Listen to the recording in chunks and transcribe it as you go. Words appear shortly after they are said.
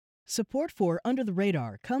Support for Under the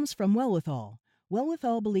Radar comes from Wellwithal.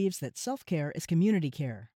 Wellwithal believes that self-care is community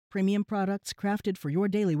care. Premium products crafted for your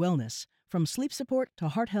daily wellness, from sleep support to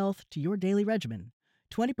heart health to your daily regimen.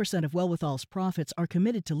 20% of Wellwithal's profits are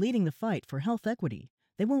committed to leading the fight for health equity.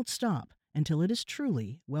 They won't stop until it is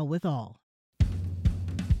truly well with all.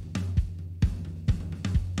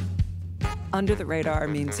 Under the Radar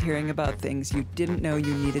means hearing about things you didn't know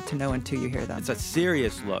you needed to know until you hear them. It's a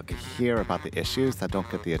serious look. Hear about the issues that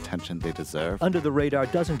don't get the attention they deserve. Under the Radar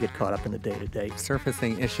doesn't get caught up in the day-to-day.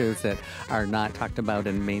 Surfacing issues that are not talked about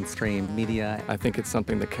in mainstream media. I think it's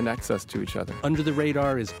something that connects us to each other. Under the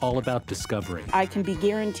Radar is all about discovery. I can be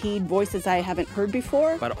guaranteed voices I haven't heard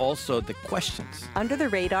before. But also the questions. Under the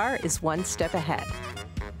Radar is one step ahead.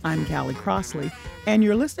 I'm Callie Crossley, and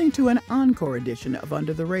you're listening to an encore edition of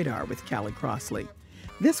Under the Radar with Callie Crossley.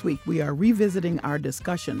 This week, we are revisiting our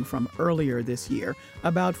discussion from earlier this year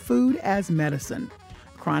about food as medicine.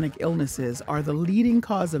 Chronic illnesses are the leading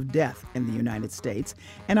cause of death in the United States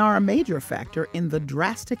and are a major factor in the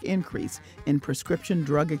drastic increase in prescription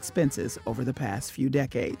drug expenses over the past few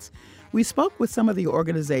decades. We spoke with some of the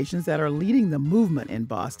organizations that are leading the movement in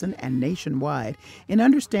Boston and nationwide in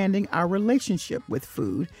understanding our relationship with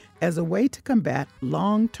food as a way to combat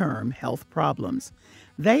long-term health problems.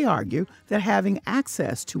 They argue that having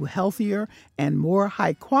access to healthier and more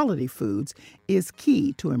high-quality foods is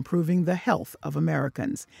key to improving the health of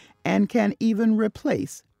Americans and can even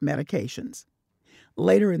replace medications.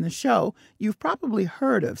 Later in the show, you've probably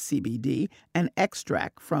heard of CBD, an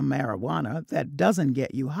extract from marijuana that doesn't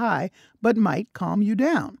get you high but might calm you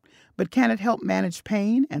down. But can it help manage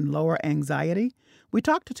pain and lower anxiety? We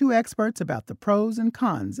talked to two experts about the pros and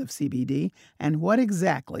cons of CBD and what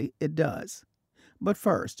exactly it does. But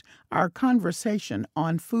first, our conversation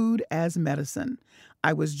on food as medicine.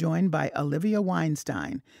 I was joined by Olivia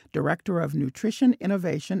Weinstein, Director of Nutrition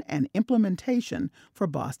Innovation and Implementation for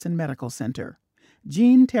Boston Medical Center.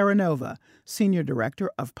 Jean Terranova, Senior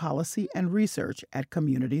Director of Policy and Research at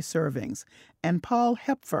Community Servings, and Paul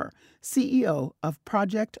Hepfer, CEO of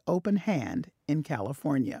Project Open Hand in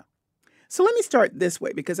California. So let me start this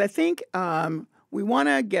way, because I think we want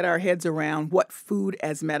to get our heads around what food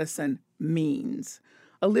as medicine means.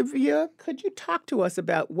 Olivia, could you talk to us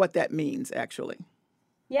about what that means, actually?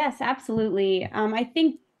 Yes, absolutely. I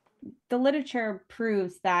think the literature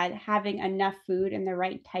proves that having enough food and the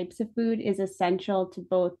right types of food is essential to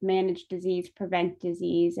both manage disease, prevent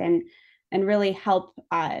disease, and really help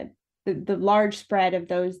the large spread of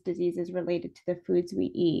those diseases related to the foods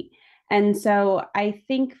we eat. And so I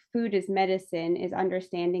think food as medicine is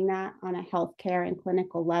understanding that on a healthcare and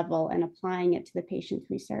clinical level and applying it to the patients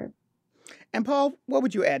we serve. And Paul, what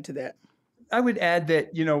would you add to that? I would add that,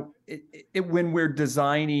 when we're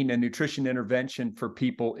designing a nutrition intervention for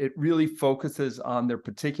people, it really focuses on their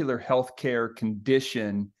particular healthcare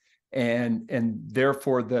condition, and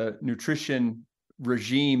therefore the nutrition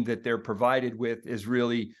regime that they're provided with is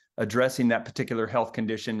really addressing that particular health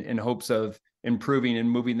condition in hopes of improving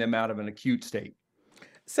and moving them out of an acute state.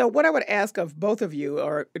 So what I would ask of both of you,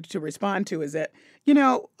 or to respond to, is that,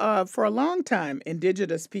 for a long time,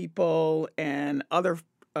 indigenous people and other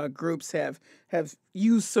groups have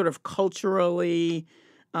used sort of culturally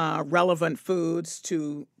relevant foods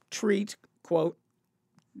to treat, quote,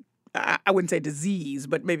 I wouldn't say disease,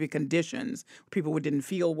 but maybe conditions. People who didn't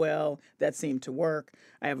feel well, that seemed to work.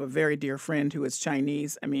 I have a very dear friend who is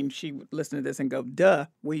Chinese. I mean, she would listen to this and go, duh,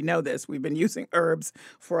 we know this. We've been using herbs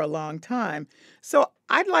for a long time. So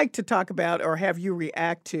I'd like to talk about, or have you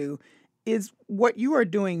react to, is what you are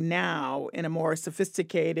doing now in a more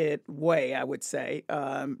sophisticated way, I would say,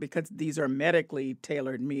 because these are medically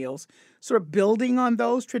tailored meals, sort of building on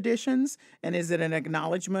those traditions? And is it an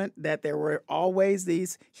acknowledgement that there were always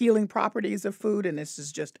these healing properties of food and this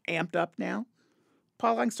is just amped up now?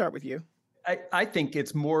 Paul, I can start with you. I think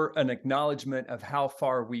it's more an acknowledgement of how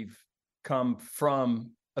far we've come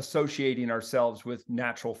from associating ourselves with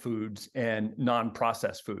natural foods and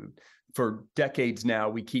non-processed food. For decades now,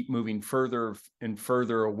 we keep moving further and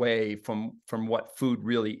further away from what food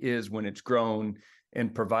really is when it's grown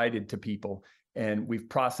and provided to people. And we've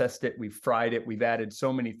processed it, we've fried it, we've added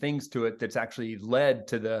so many things to it that's actually led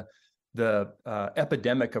to the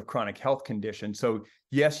epidemic of chronic health conditions. So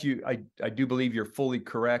yes, I do believe you're fully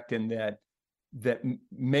correct in that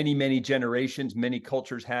many generations, many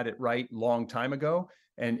cultures had it right long time ago.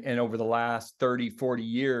 And over the last 30, 40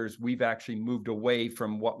 years, we've actually moved away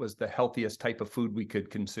from what was the healthiest type of food we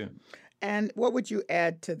could consume. And what would you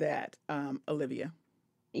add to that, Olivia?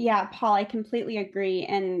 Yeah, Paul, I completely agree.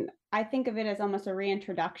 And I think of it as almost a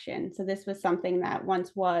reintroduction. So this was something that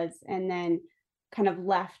once was, and then kind of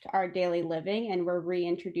left our daily living, and we're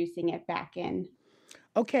reintroducing it back in.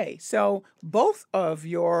 Okay, so both of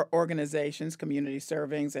your organizations, Community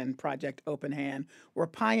Servings and Project Open Hand, were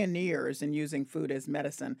pioneers in using food as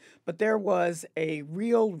medicine, but there was a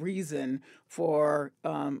real reason for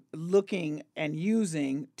looking and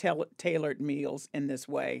using tailored meals in this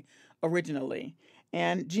way originally.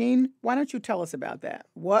 And Jean, why don't you tell us about that?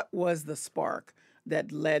 What was the spark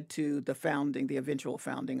that led to the eventual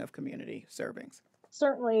founding of Community Servings?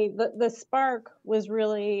 Certainly, the spark was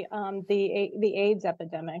really the AIDS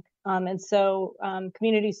epidemic. And so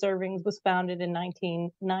Community Servings was founded in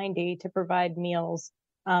 1990 to provide meals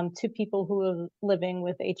to people who were living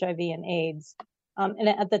with HIV and AIDS. And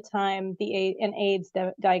at the time, an AIDS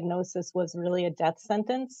diagnosis was really a death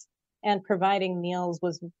sentence, and providing meals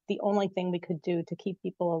was the only thing we could do to keep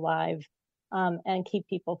people alive and keep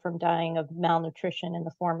people from dying of malnutrition in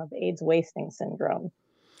the form of AIDS wasting syndrome.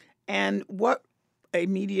 And what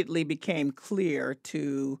immediately became clear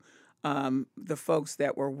to the folks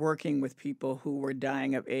that were working with people who were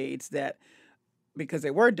dying of AIDS, that because they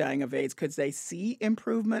were dying of AIDS, could they see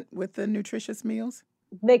improvement with the nutritious meals?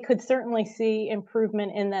 They could certainly see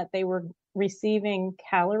improvement in that they were receiving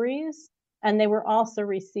calories, and they were also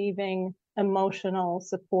receiving emotional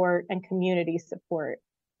support and community support.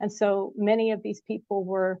 And so many of these people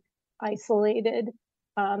were isolated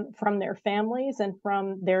from their families and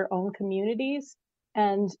from their own communities.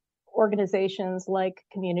 And organizations like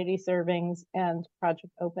Community Servings and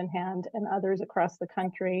Project Open Hand and others across the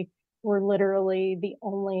country were literally the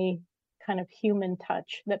only kind of human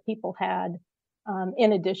touch that people had,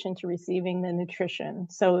 in addition to receiving the nutrition.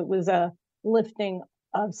 So it was a lifting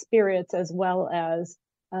of spirits as well as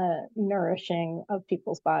nourishing of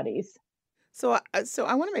people's bodies. So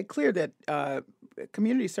I want to make clear that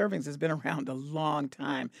Community Servings has been around a long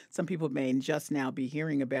time. Some people may just now be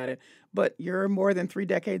hearing about it, but you're more than 3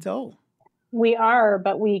 decades old. We are,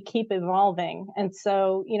 but we keep evolving. And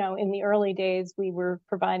so, in the early days, we were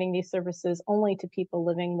providing these services only to people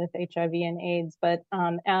living with HIV and AIDS. But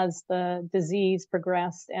as the disease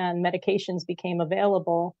progressed and medications became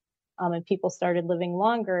available, and people started living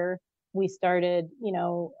longer, we started,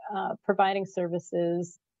 providing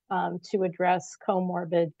services to address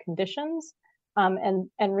comorbid conditions, and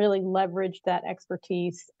really leverage that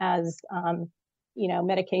expertise as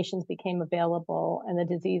medications became available and the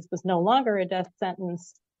disease was no longer a death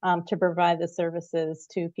sentence, to provide the services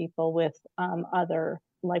to people with other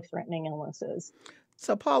life-threatening illnesses.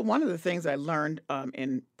 So, Paul, one of the things I learned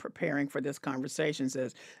in preparing for this conversation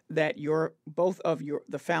is that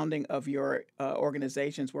the founding of your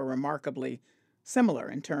organizations were remarkably similar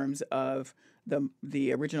in terms of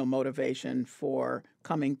the original motivation for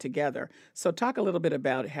coming together. So talk a little bit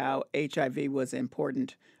about how HIV was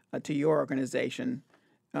important to your organization,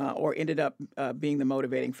 or ended up being the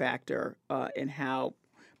motivating factor in how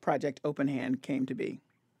Project Open Hand came to be.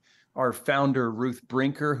 Our founder, Ruth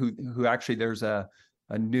Brinker, who actually there's a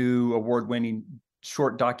new award-winning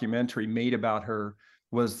short documentary made about her,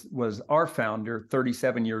 was our founder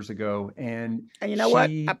 37 years ago. And you know what?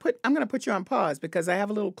 I'm going to put you on pause because I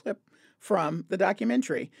have a little clip from the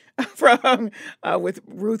documentary with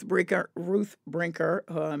Ruth Brinker,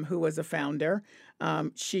 who was a founder.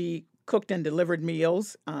 She cooked and delivered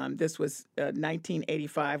meals. This was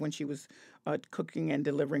 1985 when she was cooking and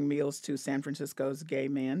delivering meals to San Francisco's gay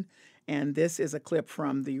men. And this is a clip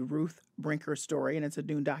from the Ruth Brinker story, and it's a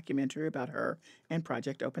new documentary about her and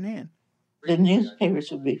Project Open Hand. The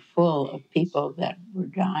newspapers would be full of people that were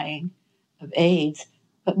dying of AIDS,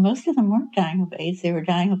 but most of them weren't dying of AIDS, they were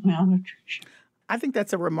dying of malnutrition. I think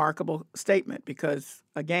that's a remarkable statement because,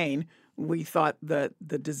 again, we thought that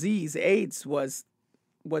the disease AIDS was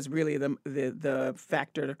really the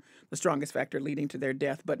factor, the strongest factor leading to their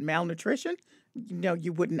death. But malnutrition, I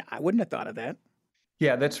wouldn't have thought of that.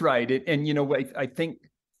 Yeah, that's right. I think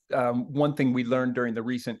one thing we learned during the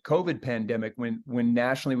recent COVID pandemic, when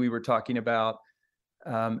nationally we were talking about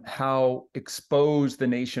how exposed the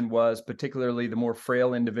nation was, particularly the more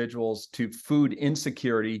frail individuals, to food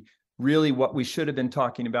insecurity. Really what we should have been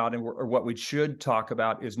talking about, or what we should talk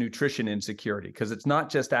about, is nutrition insecurity, because it's not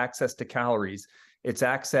just access to calories, it's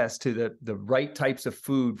access to the right types of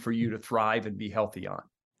food for you to thrive and be healthy on.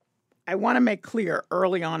 I want to make clear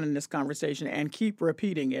early on in this conversation, and keep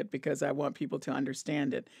repeating it because I want people to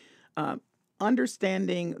understand it,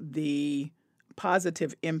 understanding the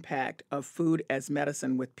positive impact of food as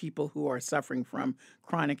medicine with people who are suffering from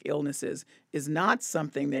chronic illnesses is not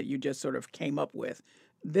something that you just sort of came up with.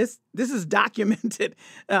 This is documented.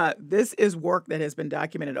 This is work that has been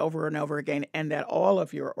documented over and over again, and that all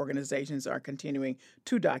of your organizations are continuing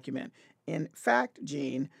to document. In fact,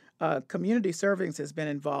 Jean, Community Servings has been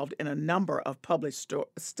involved in a number of published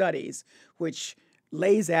studies which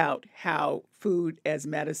lays out how food as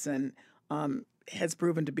medicine has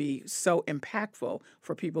proven to be so impactful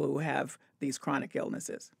for people who have these chronic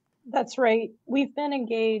illnesses. That's right. We've been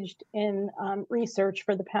engaged in research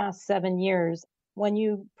for the past 7 years. When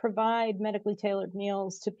you provide medically tailored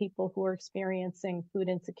meals to people who are experiencing food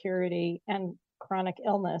insecurity and chronic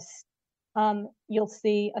illness, you'll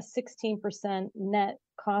see a 16% net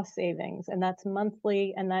cost savings, and that's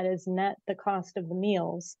monthly, and that is net the cost of the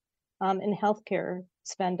meals in healthcare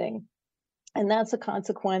spending. And that's a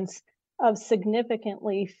consequence of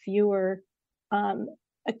significantly fewer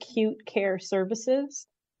acute care services,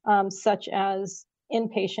 such as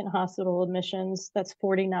inpatient hospital admissions. That's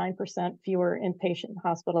 49% fewer inpatient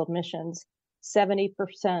hospital admissions,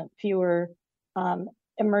 70% fewer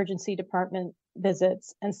emergency department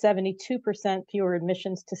visits, and 72% fewer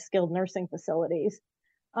admissions to skilled nursing facilities.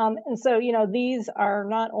 And so, these are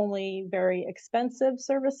not only very expensive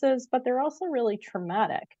services, but they're also really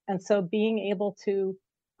traumatic. And so being able to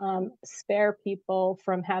spare people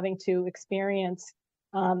from having to experience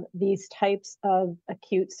these types of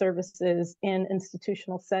acute services in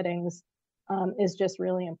institutional settings is just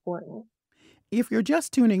really important. If you're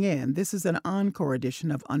just tuning in, this is an encore edition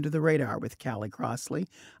of Under the Radar with Callie Crossley.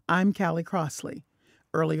 I'm Callie Crossley.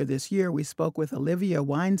 Earlier this year, we spoke with Olivia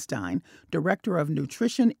Weinstein, Director of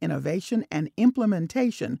Nutrition Innovation and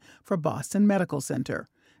Implementation for Boston Medical Center,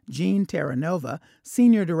 Jean Terranova,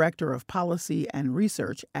 Senior Director of Policy and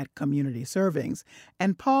Research at Community Servings,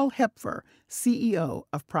 and Paul Hepfer, CEO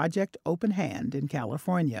of Project Open Hand in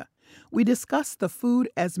California. We discussed the food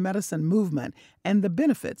as medicine movement and the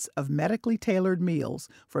benefits of medically tailored meals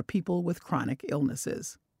for people with chronic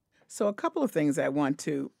illnesses. So a couple of things I want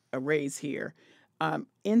to raise here.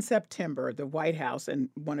 In September, the White House, and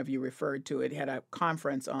one of you referred to it, had a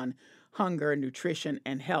conference on hunger, nutrition,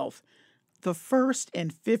 and health. The first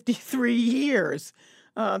in 53 years.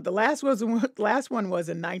 The last one was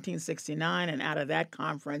in 1969, and out of that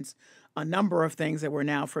conference, a number of things that we're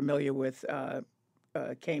now familiar with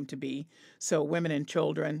came to be. So women and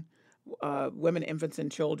children, women, infants,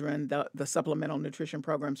 and children, the supplemental nutrition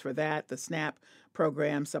programs for that, the SNAP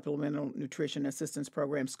program, supplemental nutrition assistance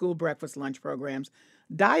program, school breakfast lunch programs,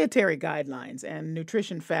 dietary guidelines, and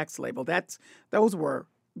nutrition facts label. Those were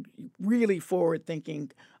really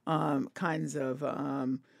forward-thinking kinds of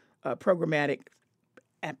programmatic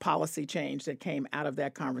and policy change that came out of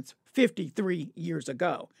that conference 53 years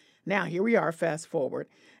ago. Now, here we are, fast forward,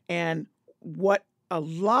 and what a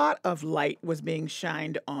lot of light was being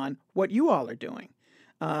shined on what you all are doing.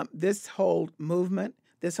 This whole movement,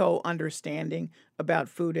 this whole understanding about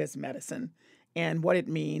food as medicine and what it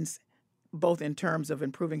means, both in terms of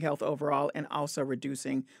improving health overall and also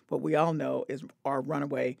reducing what we all know is our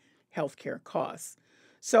runaway healthcare costs.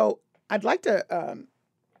 So I'd like to,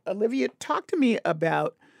 Olivia, talk to me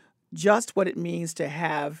about just what it means to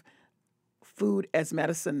have food as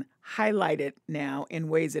medicine highlighted now in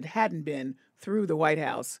ways it hadn't been through the White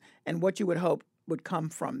House, and what you would hope would come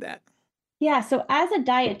from that. Yeah, so as a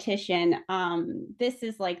dietitian, this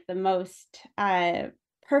is like the most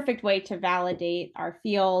perfect way to validate our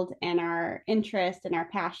field and our interest and our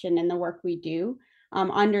passion in the work we do.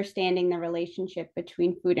 Understanding the relationship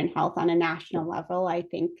between food and health on a national level, I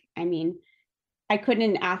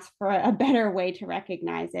couldn't ask for a better way to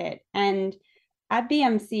recognize it. And at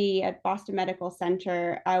BMC, at Boston Medical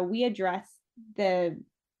Center, we address the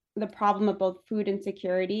problem of both food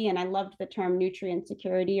insecurity, and I loved the term nutrient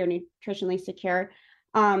security or nutritionally secure,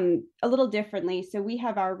 a little differently. So we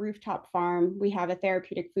have our rooftop farm. We have a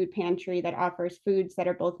therapeutic food pantry that offers foods that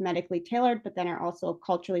are both medically tailored, but then are also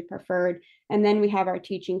culturally preferred. And then we have our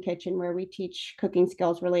teaching kitchen where we teach cooking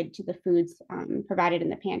skills related to the foods provided in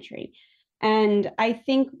the pantry. And I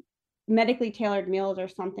think medically tailored meals are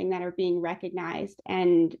something that are being recognized,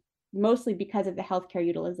 and mostly because of the healthcare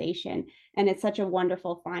utilization. And it's such a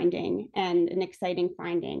wonderful finding and an exciting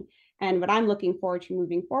finding. And what I'm looking forward to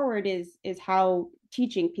moving forward is how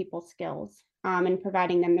teaching people skills and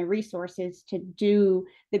providing them the resources to do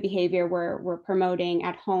the behavior we're promoting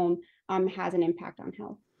at home has an impact on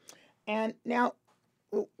health. And now,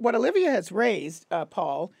 what Olivia has raised,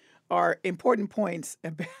 Paul, are important points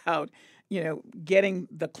about getting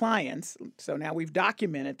the clients. So now we've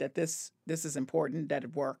documented that this is important, that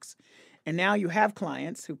it works. And now you have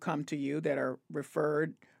clients who come to you that are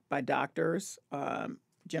referred by doctors,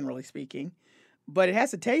 generally speaking. But it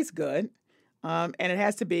has to taste good, and it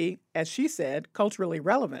has to be, as she said, culturally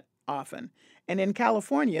relevant often. And in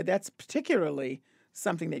California, that's particularly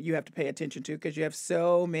something that you have to pay attention to because you have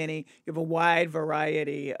you have a wide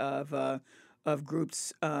variety of of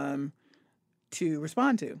groups to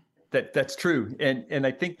respond to. That's true. And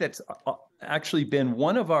I think that's actually been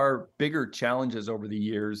one of our bigger challenges over the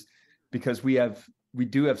years, because we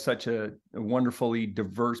do have such a wonderfully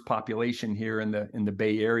diverse population here in the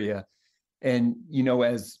Bay Area. And,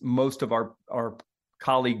 as most of our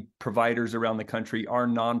colleague providers around the country are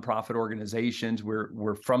nonprofit organizations,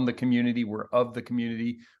 we're from the community, we're of the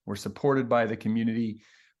community, we're supported by the community.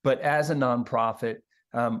 But as a nonprofit,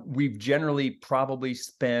 we've generally probably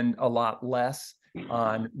spend a lot less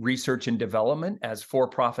on research and development as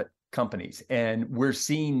for-profit companies. And we're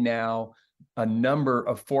seeing now a number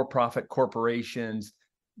of for-profit corporations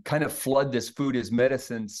kind of flood this food as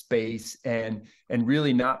medicine space and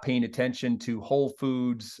really not paying attention to whole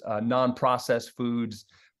foods, non-processed foods.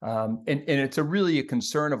 And it's really a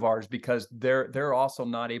concern of ours, because they're also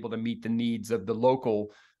not able to meet the needs of the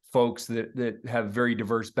local folks that have very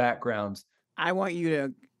diverse backgrounds. I want you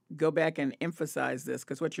to go back and emphasize this,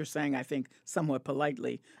 because what you're saying, I think somewhat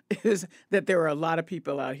politely, is that there are a lot of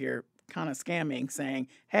people out here kind of scamming, saying,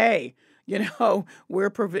 hey,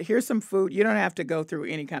 here's some food. You don't have to go through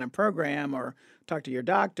any kind of program or talk to your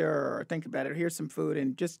doctor or think about it. Here's some food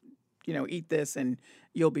and just, eat this and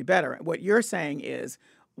you'll be better. What you're saying is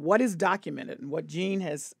what is documented, and what Jean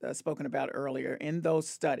has spoken about earlier in those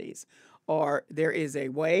studies, or there is a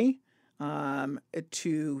way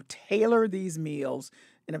to tailor these meals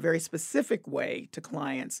in a very specific way to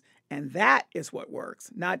clients. And that is what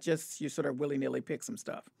works, not just you sort of willy-nilly pick some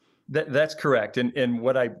stuff. That's correct. And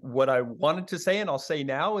what I wanted to say, and I'll say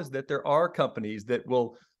now, is that there are companies that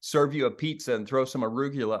will serve you a pizza and throw some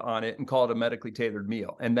arugula on it and call it a medically tailored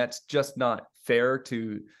meal. And that's just not fair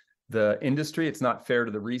to the industry. It's not fair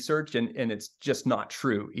to the research, and it's just not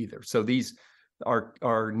true either. So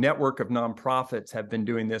our network of nonprofits have been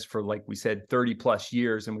doing this for, like we said, 30 plus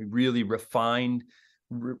years, and we really refine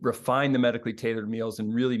the medically tailored meals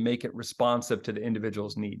and really make it responsive to the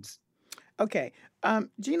individual's needs. Okay.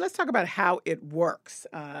 Jean, let's talk about how it works.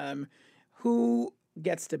 Who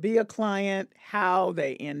gets to be a client, how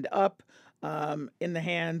they end up in the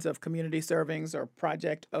hands of Community Servings or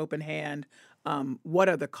Project Open Hand. What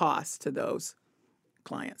are the costs to those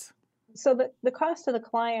clients? So the cost to the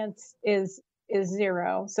clients is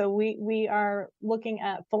zero. So we are looking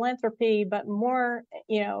at philanthropy, but more,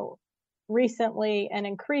 recently and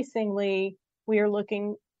increasingly, we are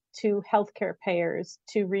looking to healthcare payers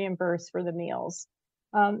to reimburse for the meals.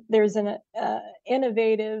 There's an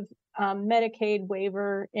innovative Medicaid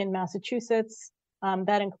waiver in Massachusetts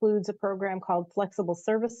that includes a program called Flexible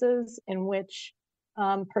Services, in which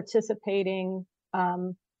participating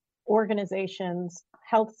organizations,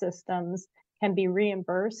 health systems can be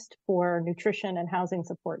reimbursed for nutrition and housing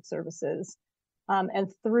support services. And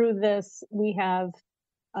through this, we have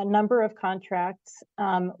a number of contracts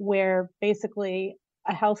where basically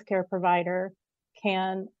a healthcare provider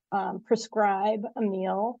can prescribe a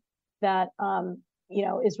meal that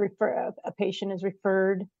is a patient is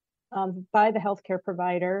referred by the healthcare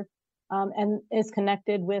provider and is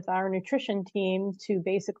connected with our nutrition team to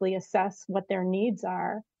basically assess what their needs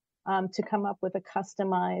are to come up with a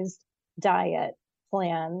customized diet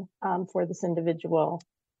plan for this individual,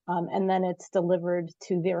 and then it's delivered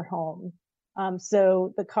to their home.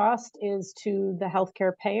 So the cost is to the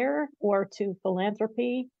healthcare payer or to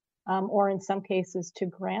philanthropy, or in some cases to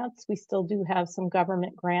grants. We still do have some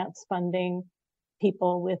government grants funding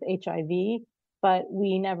people with HIV, but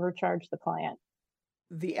we never charge the client.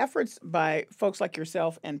 The efforts by folks like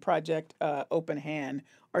yourself and Project Open Hand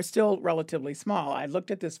are still relatively small. I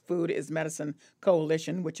looked at this Food is Medicine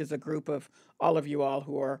Coalition, which is a group of all of you all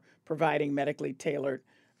who are providing medically tailored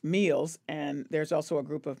meals, and there's also a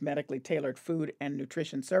group of medically tailored food and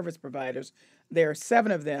nutrition service providers. There are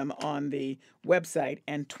 7 of them on the website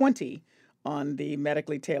and 20 on the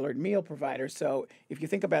medically tailored meal providers. So if you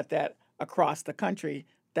think about that across the country,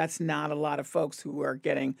 that's not a lot of folks who are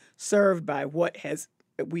getting served by what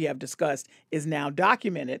we have discussed is now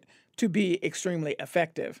documented to be extremely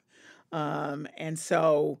effective. And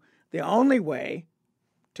so the only way,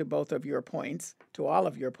 to both of your points, to all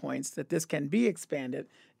of your points, that this can be expanded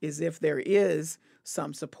is if there is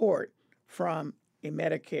some support from a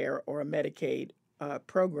Medicare or a Medicaid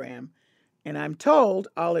program. And I'm told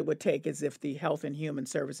all it would take is if the Health and Human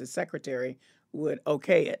Services Secretary would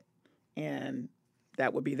okay it, and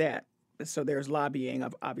that would be that. So there's lobbying,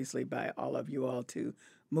 obviously, by all of you all to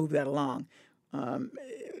move that along. And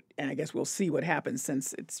I guess we'll see what happens,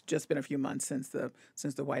 since it's just been a few months since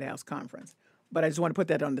the White House conference. But I just want to put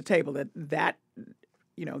that on the table, that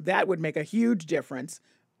would make a huge difference,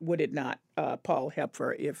 would it not, Paul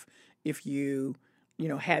Hepfer, if you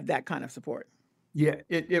had that kind of support? Yeah,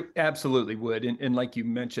 it absolutely would. And like you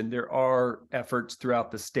mentioned, there are efforts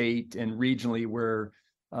throughout the state and regionally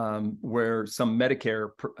where some Medicare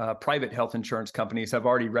private health insurance companies have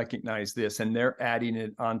already recognized this, and they're adding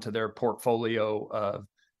it onto their portfolio of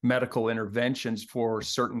medical interventions for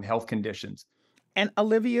certain health conditions. And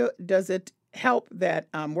Olivia, does it help that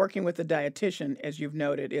working with a dietitian, as you've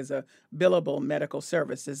noted, is a billable medical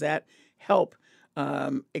service? Does that help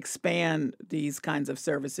expand these kinds of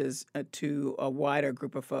services to a wider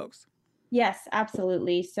group of folks? Yes,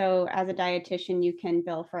 absolutely. So as a dietitian, you can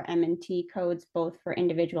bill for M&T codes, both for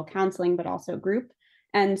individual counseling, but also group.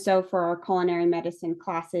 And so for our culinary medicine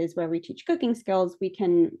classes where we teach cooking skills, we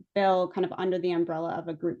can bill kind of under the umbrella of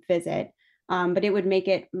a group visit. But it would make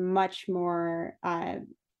it much more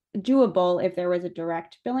doable if there was a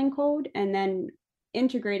direct billing code and then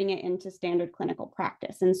integrating it into standard clinical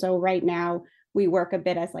practice. And so right now, we work a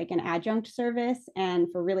bit as like an adjunct service. And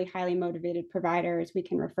for really highly motivated providers, we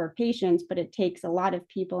can refer patients, but it takes a lot of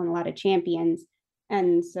people and a lot of champions.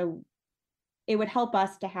 And so it would help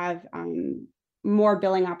us to have more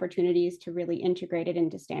billing opportunities to really integrate it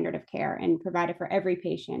into standard of care and provide it for every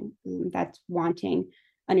patient that's wanting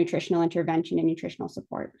a nutritional intervention and nutritional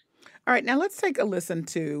support. All right, now let's take a listen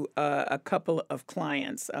to a couple of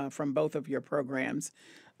clients from both of your programs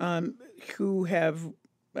who have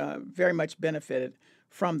very much benefited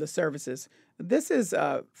from the services. This is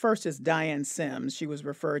first is Diane Sims. She was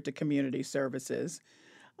referred to community services.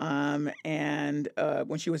 And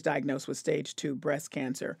when she was diagnosed with stage 2 breast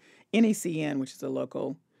cancer, NECN, which is a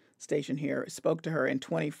local station here, spoke to her in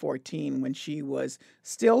 2014 when she was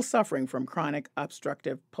still suffering from chronic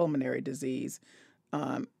obstructive pulmonary disease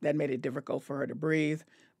that made it difficult for her to breathe.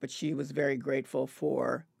 But she was very grateful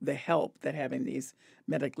for the help that having these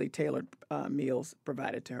medically tailored meals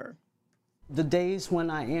provided to her. The days when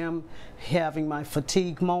I am having my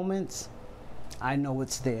fatigue moments, I know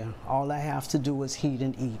it's there. All I have to do is eat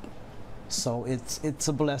and eat. So it's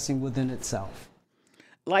a blessing within itself.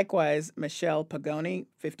 Likewise, Michelle Pagoni,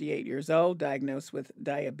 58 years old, diagnosed with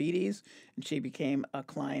diabetes, and she became a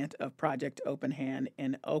client of Project Open Hand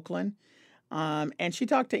in Oakland. And she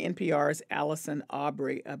talked to NPR's Allison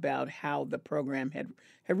Aubrey about how the program had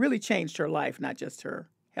really changed her life, not just her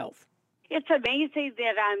health. It's amazing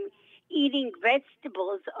that I'm eating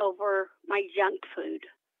vegetables over my junk food.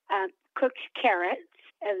 Cooked carrots.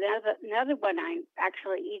 And another one I'm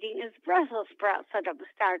actually eating is Brussels sprouts that I'm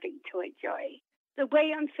starting to enjoy. The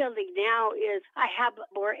way I'm feeling now is I have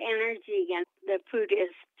more energy and the food is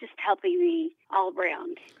just helping me all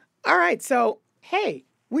around. All right. So, hey,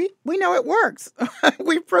 we know it works.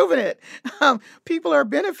 We've proven it. People are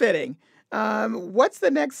benefiting. What's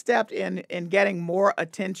the next step in getting more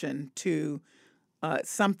attention to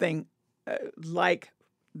something like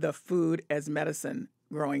the food as medicine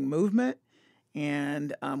growing movement?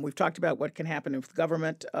 And we've talked about what can happen with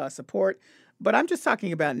government support. But I'm just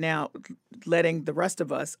talking about now letting the rest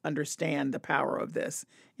of us understand the power of this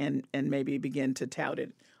and maybe begin to tout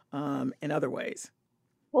it in other ways.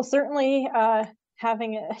 Well, certainly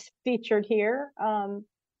having it featured here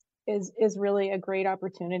is really a great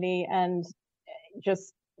opportunity and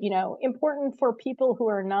just, important for people who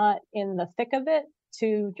are not in the thick of it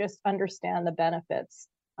to just understand the benefits.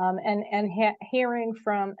 Hearing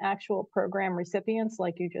from actual program recipients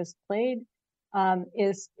like you just played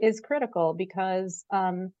is critical because,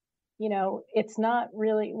 it's not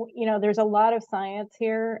really, there's a lot of science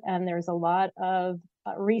here and there's a lot of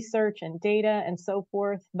research and data and so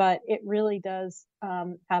forth, but it really does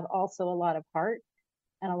have also a lot of heart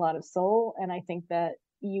and a lot of soul. And I think that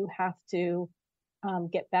you have to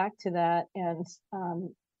get back to that and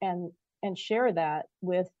share that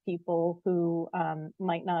with people who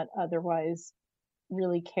might not otherwise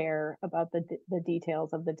really care about the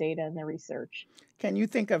details of the data and the research. Can you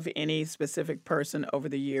think of any specific person over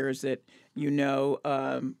the years that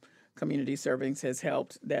Community Servings has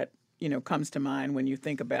helped that comes to mind when you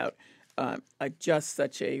think about just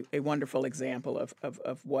such a wonderful example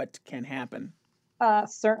of what can happen?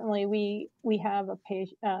 Certainly, we have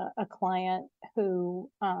a client who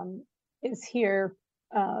is here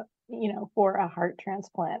for a heart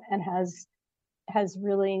transplant and has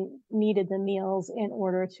really needed the meals in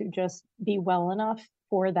order to just be well enough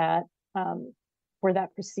for that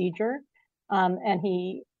procedure. And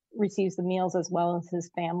he receives the meals as well as his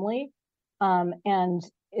family. And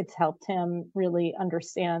it's helped him really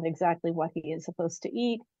understand exactly what he is supposed to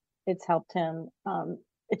eat. It's helped him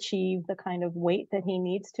achieve the kind of weight that he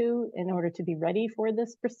needs to in order to be ready for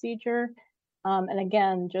this procedure. And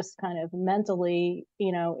again, just kind of mentally,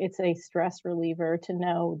 it's a stress reliever to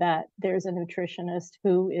know that there's a nutritionist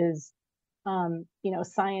who is,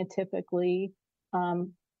 scientifically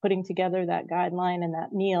putting together that guideline and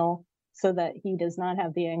that meal so that he does not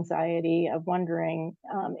have the anxiety of wondering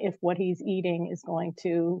if what he's eating is going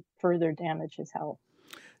to further damage his health.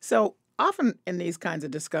 So often in these kinds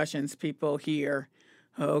of discussions, people hear,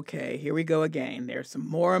 okay, here we go again. There's some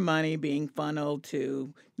more money being funneled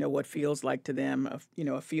to, what feels like to them,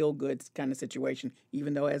 a feel-good kind of situation,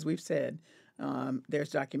 even though, as we've said, there's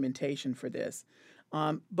documentation for this.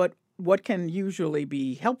 But what can usually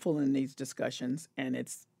be helpful in these discussions, and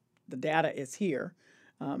the data is here,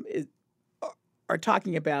 are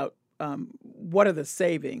talking about what are the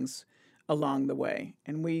savings along the way.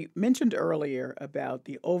 And we mentioned earlier about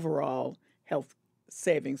the overall health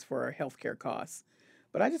savings for our healthcare costs.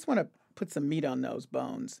 But I just want to put some meat on those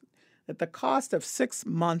bones, that the cost of 6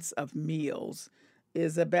 months of meals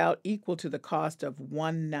is about equal to the cost of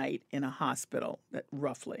one night in a hospital,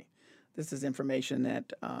 roughly. This is information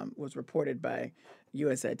that was reported by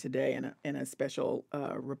USA Today in a special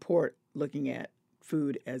report looking at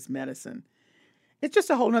food as medicine. It's just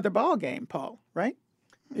a whole nother ballgame, Paul, right?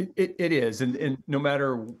 It is. And no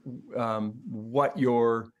matter what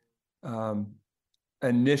your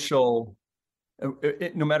initial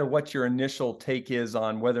no matter what your initial take is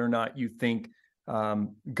on whether or not you think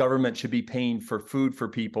government should be paying for food for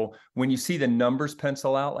people, when you see the numbers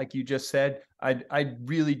pencil out, like you just said, I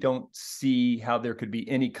really don't see how there could be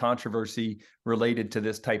any controversy related to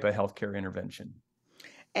this type of healthcare intervention.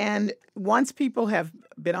 And once people have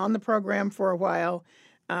been on the program for a while,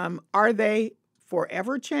 are they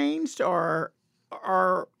forever changed, or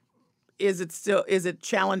is it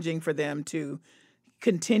challenging for them to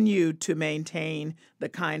continue to maintain the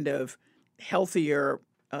kind of healthier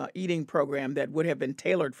eating program that would have been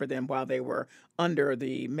tailored for them while they were under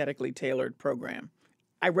the medically tailored program?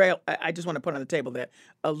 I just want to put on the table that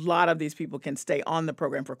a lot of these people can stay on the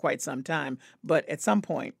program for quite some time, but at some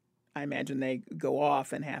point, I imagine they go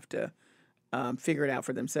off and have to figure it out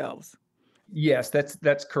for themselves. Yes,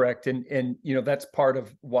 that's correct. And that's part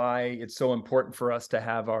of why it's so important for us to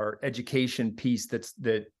have our education piece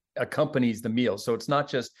that accompanies the meals. So it's not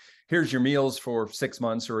just, here's your meals for 6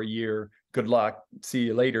 months or a year, good luck, see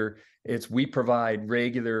you later. It's we provide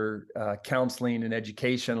regular counseling and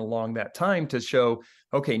education along that time to show,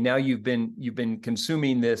 okay, now you've been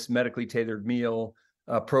consuming this medically tailored meal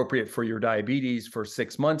appropriate for your diabetes for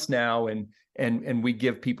 6 months now, and we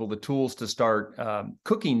give people the tools to start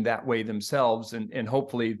cooking that way themselves, and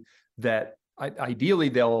hopefully that ideally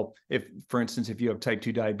they'll, if for instance, if you have type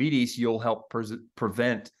 2 diabetes, you'll help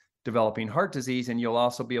prevent developing heart disease, and you'll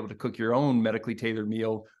also be able to cook your own medically tailored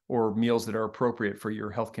meal or meals that are appropriate for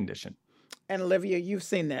your health condition. And Olivia, you've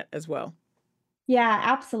seen that as well. Yeah,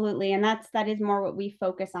 absolutely. And that is more what we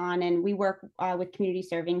focus on. And we work with Community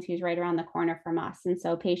Servings, who's right around the corner from us. And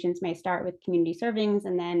so patients may start with Community Servings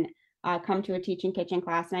and then come to a teaching kitchen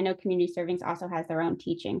class. And I know Community Servings also has their own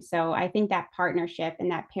teaching. So I think that partnership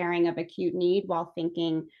and that pairing of acute need while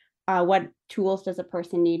thinking what tools does a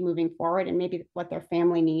person need moving forward, and maybe what their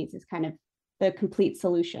family needs, is kind of the complete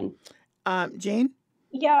solution. Jane?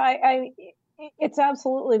 Yeah, it's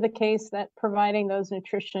absolutely the case that providing those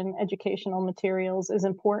nutrition educational materials is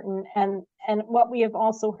important. And what we have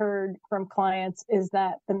also heard from clients is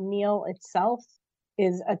that the meal itself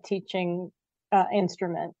is a teaching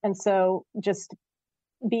instrument. And so just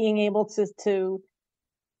being able to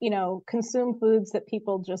consume foods that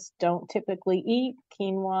people just don't typically eat,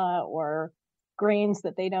 quinoa or grains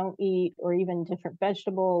that they don't eat, or even different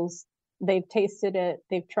vegetables. They've tasted it,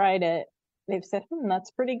 they've tried it, they've said, that's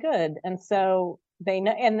pretty good. And so they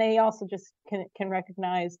know, and they also just can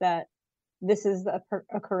recognize that this is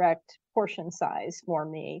a correct portion size for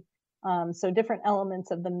me. So different elements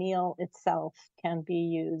of the meal itself can be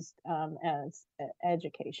used as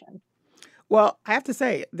education. Well, I have to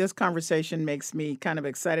say, this conversation makes me kind of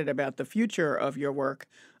excited about the future of your work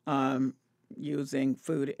using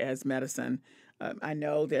food as medicine. I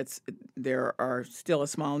know that there are still a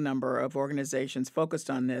small number of organizations focused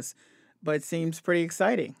on this, but it seems pretty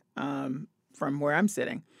exciting from where I'm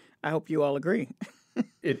sitting. I hope you all agree.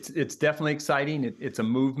 It's definitely exciting. It's a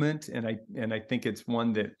movement, and I think it's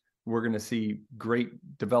one that we're going to see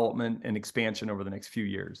great development and expansion over the next few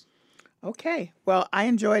years. Okay. Well, I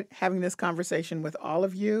enjoyed having this conversation with all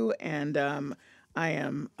of you, and I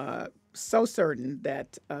am so certain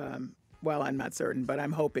that, well, I'm not certain, but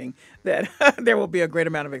I'm hoping that there will be a great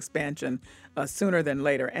amount of expansion sooner than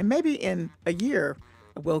later. And maybe in a year,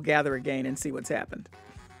 we'll gather again and see what's happened.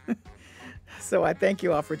 So I thank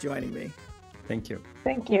you all for joining me. Thank you.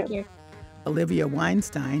 Thank you. Thank you. Olivia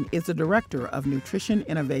Weinstein is the Director of Nutrition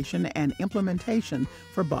Innovation and Implementation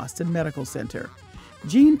for Boston Medical Center.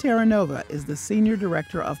 Jean Terranova is the Senior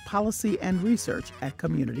Director of Policy and Research at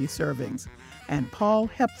Community Servings, and Paul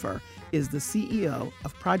Hepfer is the CEO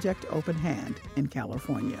of Project Open Hand in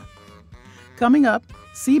California. Coming up,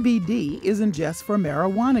 CBD isn't just for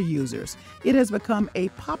marijuana users. It has become a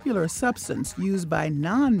popular substance used by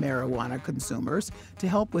non-marijuana consumers to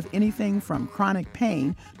help with anything from chronic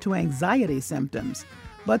pain to anxiety symptoms.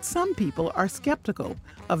 But some people are skeptical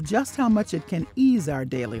of just how much it can ease our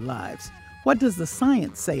daily lives. What does the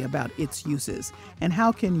science say about its uses, and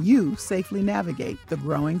how can you safely navigate the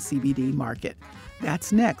growing CBD market?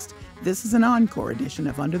 That's next. This is an encore edition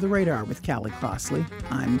of Under the Radar with Callie Crossley.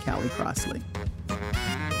 I'm Callie Crossley.